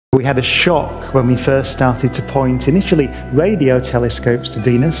We had a shock when we first started to point initially radio telescopes to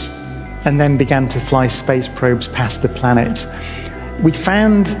Venus and then began to fly space probes past the planet. We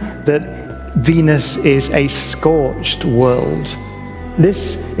found that Venus is a scorched world.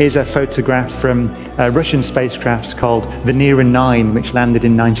 This is a photograph from a Russian spacecraft called Venera 9, which landed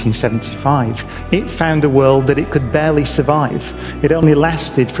in 1975. It found a world that it could barely survive. It only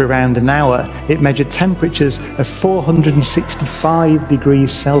lasted for around an hour. It measured temperatures of 465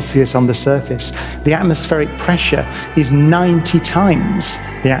 degrees Celsius on the surface. The atmospheric pressure is 90 times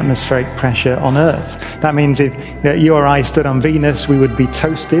the atmospheric pressure on Earth. That means if you or I stood on Venus, we would be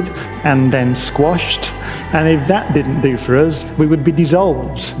toasted and then squashed. And if that didn't do for us, we would be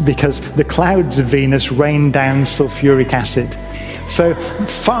dissolved because the clouds of Venus rain down sulfuric acid. So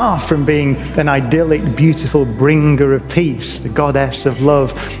far from being an idyllic, beautiful bringer of peace, the goddess of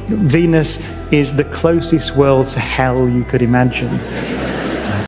love, Venus is the closest world to hell you could imagine.